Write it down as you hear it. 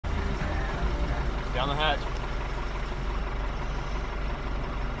Down the hatch.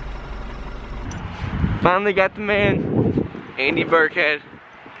 Finally got the man, Andy Burkhead.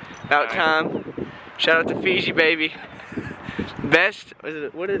 About time. Shout out to Fiji, baby. Best,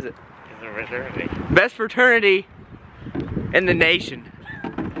 what is it? Fraternity. Best fraternity in the nation.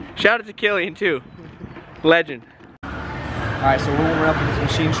 Shout out to Killian too. Legend. Alright, so we're warming up with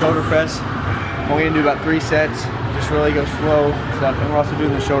this machine shoulder press. We're gonna do about 3 sets. Just really go slow stuff. And we're also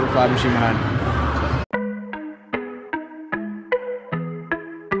doing the shoulder fly machine behind it.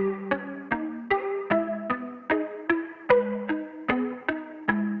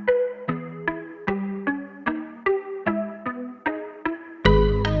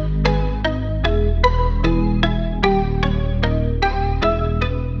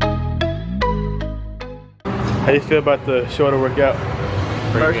 How do you feel about the shoulder workout?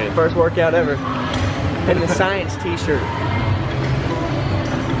 First workout ever. And the science t-shirt.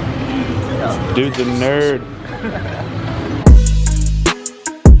 Dude's a nerd.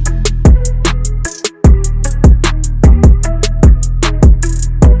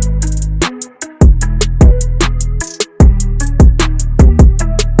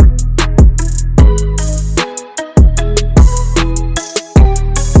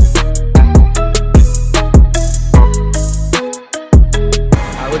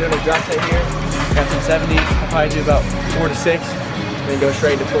 Drop set here, got some 70s, I'll probably do about 4 to 6, then go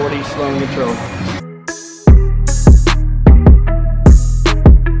straight to 40, slow and control.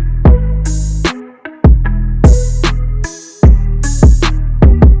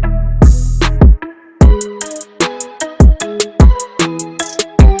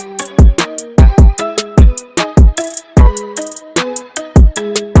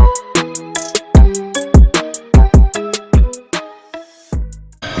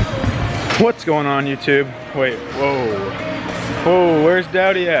 What's going on, YouTube? Wait, whoa. Whoa, where's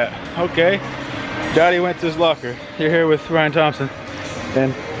Dowdy at? Okay. Dowdy went to his locker. You're here with Ryan Thompson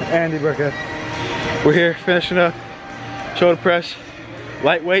and Andy Burkhead. We're here finishing up shoulder press,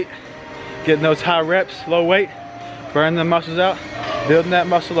 lightweight, getting those high reps, low weight, burning the muscles out, building that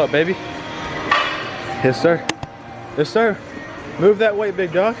muscle up, baby. Yes, sir. Yes, sir. Move that weight,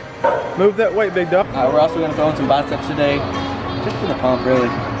 big dog. Move that weight, big dog. We're also going to throw in some biceps today, just for the pump, really.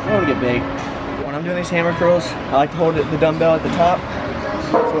 I don't want to get big. When I'm doing these hammer curls, I like to hold the dumbbell at the top.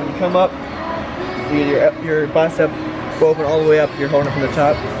 So when you come up, you get your bicep go open all the way up. You're holding it from the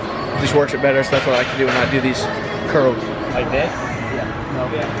top. It just works it better. So that's what I like to do when I do these curls. Like this? Yeah. No.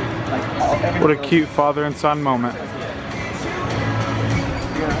 Yeah. Like What a cute father and son moment.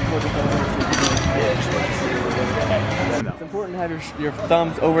 It's important to have your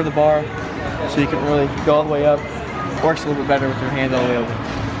thumbs over the bar so you can really go all the way up. Works a little bit better with your hands all the way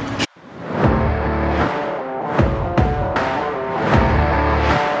over.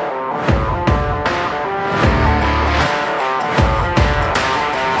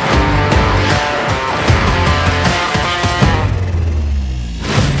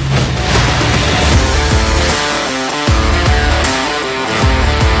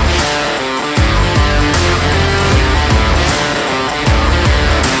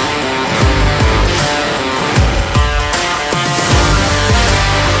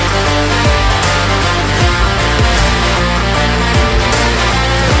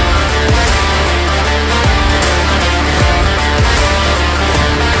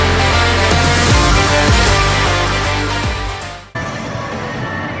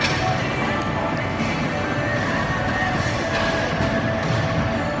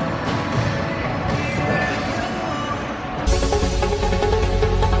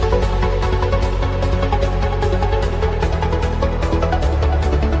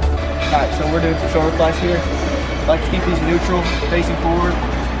 We're doing some shoulder flies here. I like to keep these neutral, facing forward.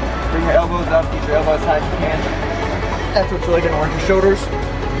 Bring your elbows up, keep your elbows as high as you can. That's what's really going to work your shoulders.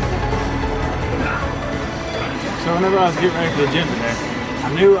 So whenever I was getting ready for the gym today,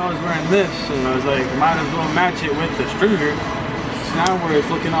 I knew I was wearing this, so I was like, might as well match it with the stringer. So now where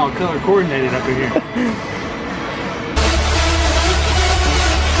it's looking all color coordinated up in here.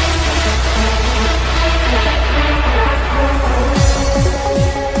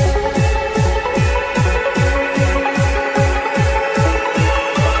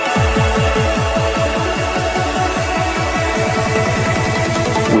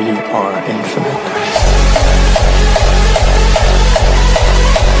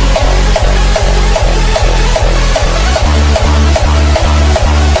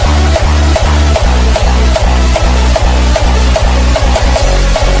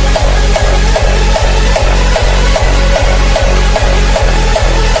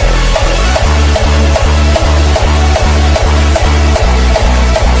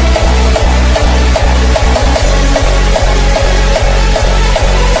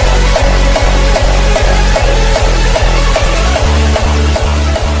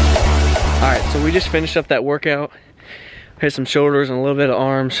 just finished up that workout. Hit some shoulders and a little bit of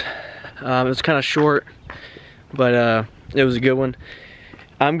arms. It was kind of short, but it was a good one.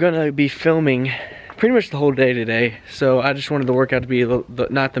 I'm gonna be filming pretty much the whole day today, so I just wanted the workout to be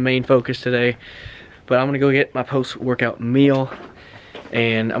not the main focus today. But I'm gonna go get my post-workout meal,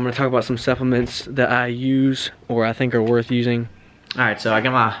 and I'm gonna talk about some supplements that I use or I think are worth using. All right, so I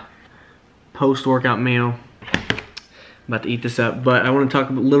got my post-workout meal. I'm about to eat this up, but I want to talk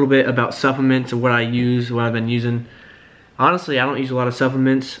a little bit about supplements and what I use, what I've been using. Honestly, I don't use a lot of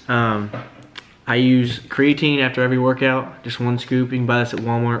supplements. I use creatine after every workout, just 1 scoop. You can buy this at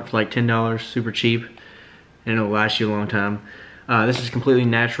Walmart for like $10, super cheap, and it'll last you a long time. This is completely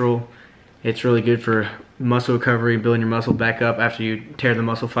natural. It's really good for muscle recovery, building your muscle back up after you tear the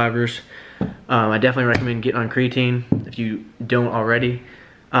muscle fibers. I definitely recommend getting on creatine if you don't already.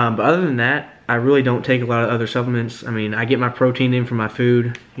 But other than that, I really don't take a lot of other supplements. I mean, I get my protein in from my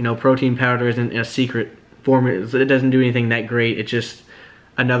food. You know, protein powder isn't a secret formula. It doesn't do anything that great. It's just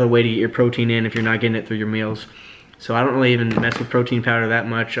another way to get your protein in if you're not getting it through your meals. So I don't really even mess with protein powder that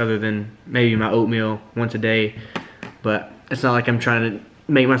much, other than maybe my oatmeal once a day. But it's not like I'm trying to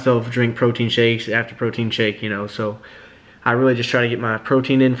make myself drink protein shakes after protein shake, you know. So I really just try to get my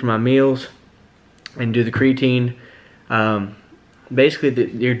protein in from my meals and do the creatine. Basically,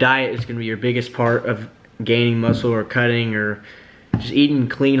 your diet is going to be your biggest part of gaining muscle or cutting, or just eating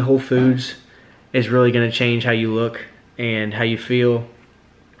clean whole foods is really going to change how you look and how you feel.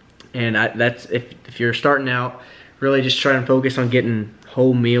 And that's if you're starting out, really just try and focus on getting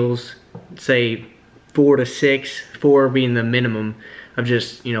whole meals, say 4 to 6, 4 being the minimum of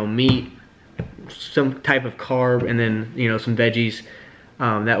just, you know, meat, some type of carb, and then, you know, some veggies.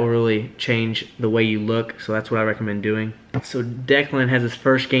 That will really change the way you look, so that's what I recommend doing. So Declan has his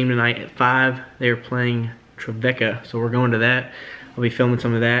first game tonight at 5. They're playing Trevecca, so we're going to that. I'll be filming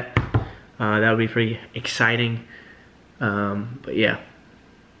some of that. That'll be pretty exciting. But yeah,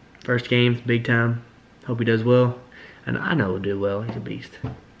 first game, big time. Hope he does well, and I know he'll do well. He's a beast.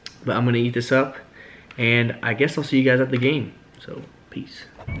 But I'm gonna eat this up, and I guess I'll see you guys at the game. So peace.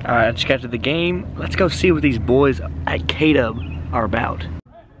 All right, I just got to the game. Let's go see what these boys at K-Dub are about.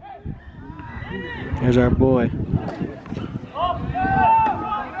 There's our boy.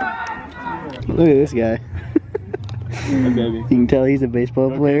 Look at this guy. Hey, baby. You can tell he's a baseball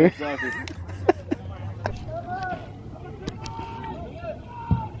player.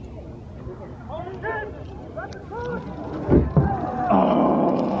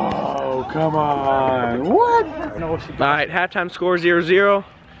 Oh, come on. What? Alright, halftime score 0-0.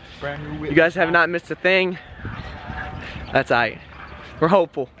 You guys have not missed a thing. That's alright. We're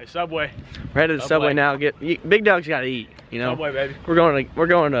hopeful. Hey, Subway. We're headed to the Subway now. Big dog's gotta eat, you know. Subway, baby. We're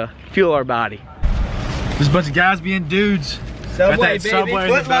going to fuel our body. There's a bunch of guys being dudes. Subway, baby. Subway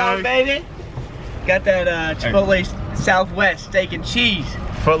Foot long, baby. Got that Chipotle Southwest steak and cheese.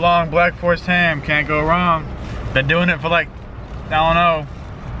 Foot long Black Forest ham, can't go wrong. Been doing it for like, I don't know,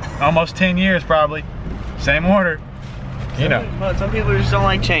 almost 10 years probably. Same order. You know. Well, some people just don't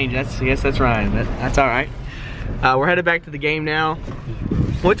like change. I guess that's Ryan. That's all right. We're headed back to the game now.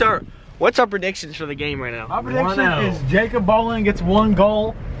 What's our predictions for the game right now? My prediction is Jacob Bowling gets 1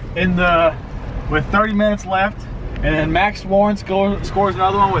 goal with 30 minutes left, and then Max Warren scores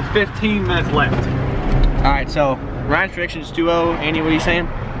another one with 15 minutes left. All right, so Ryan's prediction is 2-0. Andy, what are you saying?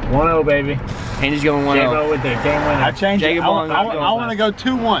 1-0, baby. Andy's going 1-0. Jacob with the game winner. I changed it. I want to go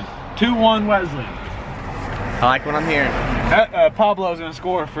 2-1. 2-1 Wesley. I like what I'm hearing. Pablo's gonna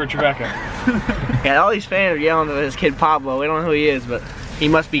score for Trevecca. Yeah, all these fans are yelling at this kid Pablo. We don't know who he is, but he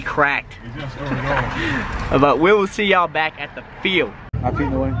must be cracked. He's gonna score a goal. But we will see y'all back at the field. I'm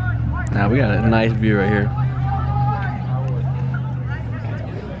feeding the way. Now we got a nice view right here.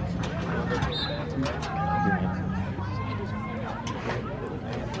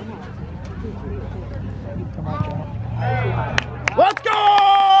 Let's go!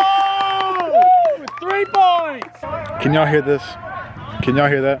 Woo! 3 points! Can y'all hear this? Can y'all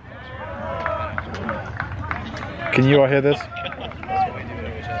hear that? Can you all hear this?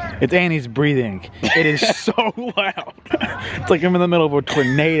 It's Annie's breathing. It is so loud. It's like I'm in the middle of a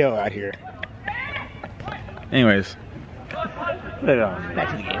tornado out here. Anyways. Back to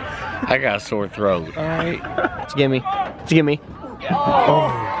the game. I got a sore throat. Alright. It's a gimme. It's a gimme. Oh.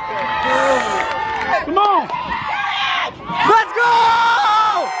 Come on! Let's go!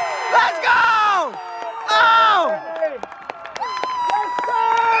 Let's go! Oh!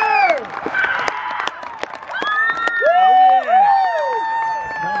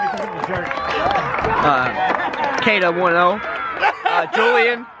 K-Dub 1-0.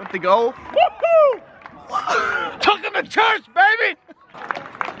 Julian with the goal. Took him to church, baby!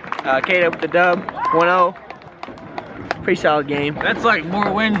 Kato with the dub, 1-0. Pretty solid game. That's like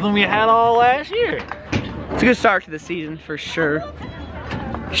more wins than we had all last year. It's a good start to the season for sure.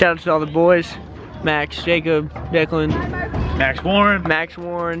 Shout out to all the boys. Max, Jacob, Declan, Max Warren,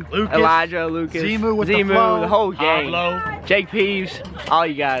 Lucas, Elijah, Lucas, Zimu with the flow, the whole gang. Pablo, Jake Peeves, all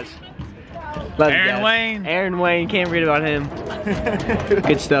you guys. Love you guys. Wayne. Aaron Wayne, can't forget about him.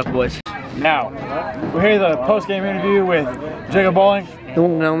 Good stuff, boys. Now, we're here at the post-game interview with Jacob Bowling. The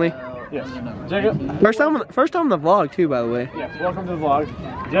one and only. Yes. Jacob. First time on the vlog too, by the way. Yes, welcome to the vlog.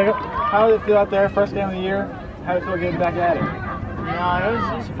 Jacob, how did it feel out there? First game of the year. How did it feel getting back at it? No,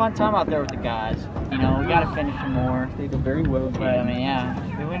 it was a fun time out there with the guys. You know, we got to finish some more. They did very well. But I mean, yeah,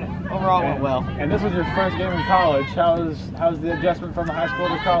 overall went well. And this was your first game in college. How's the adjustment from the high school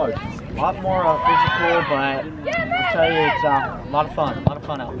to college? A lot more physical, but I'll tell you, it's a lot of fun. A lot of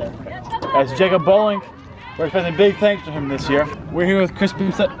fun out there. As Jacob Bowling, we're expressing big thanks to him this year. We're here with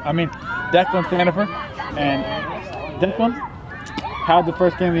Declan Thanifer. And Declan, how'd the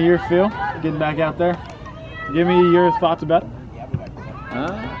first game of the year feel? Getting back out there? Give me your thoughts about it.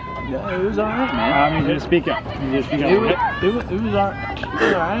 Yeah, it was alright, man. I mean, just speak up. It was alright. It was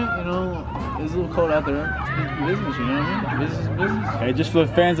alright, you know. It was a little cold out there. It's business, you know what I mean? Business is business. Okay, just for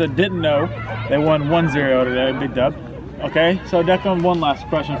the fans that didn't know, they won 1-0 today, big dub. Okay, so Declan, one last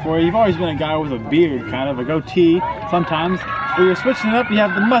question for you. You've always been a guy with a beard, kind of, a goatee sometimes. But you're switching it up, you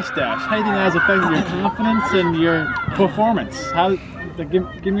have the mustache. How do you think that has affected your confidence and your performance?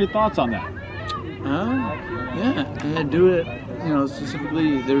 Give me your thoughts on that. Yeah, I do it. You know,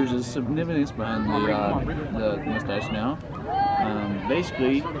 specifically, there's a significance behind the mustache now.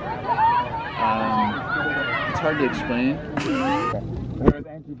 Basically, it's hard to explain. Here with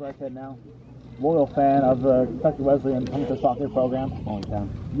Andrew Burkhead now, loyal fan of the Kentucky Wesleyan Hunter soccer program. Long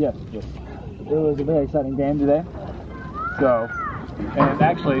time. Yes. It was a very exciting game today. So, and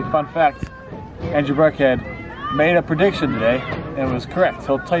actually, fun fact, Andrew Burkhead made a prediction today, and it was correct.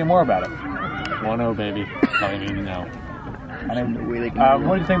 He'll tell you more about it. 1-0, baby. I don't even know. What do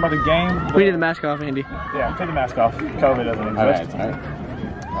you think about the game? We need the mask off, Andy. Yeah, take the mask off. COVID doesn't exist.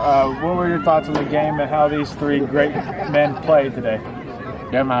 Alright. What were your thoughts on the game and how these three great men played today?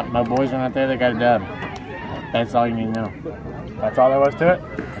 Yeah, my boys went out there, they got a dub. That's all you need to know. That's all there was to it?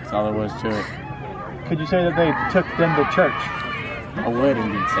 That's all there was to it. Could you say that they took them to church? I would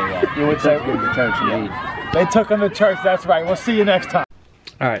indeed say that. You would say them to church, indeed. They took them to church, that's right. We'll see you next time.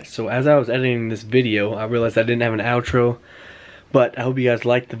 Alright, so as I was editing this video, I realized I didn't have an outro. But I hope you guys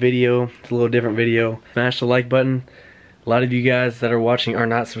liked the video. It's a little different video. Smash the like button. A lot of you guys that are watching are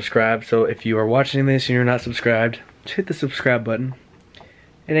not subscribed. So if you are watching this and you're not subscribed, just hit the subscribe button.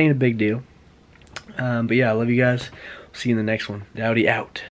 It ain't a big deal. But yeah, I love you guys. See you in the next one. Rowdy out.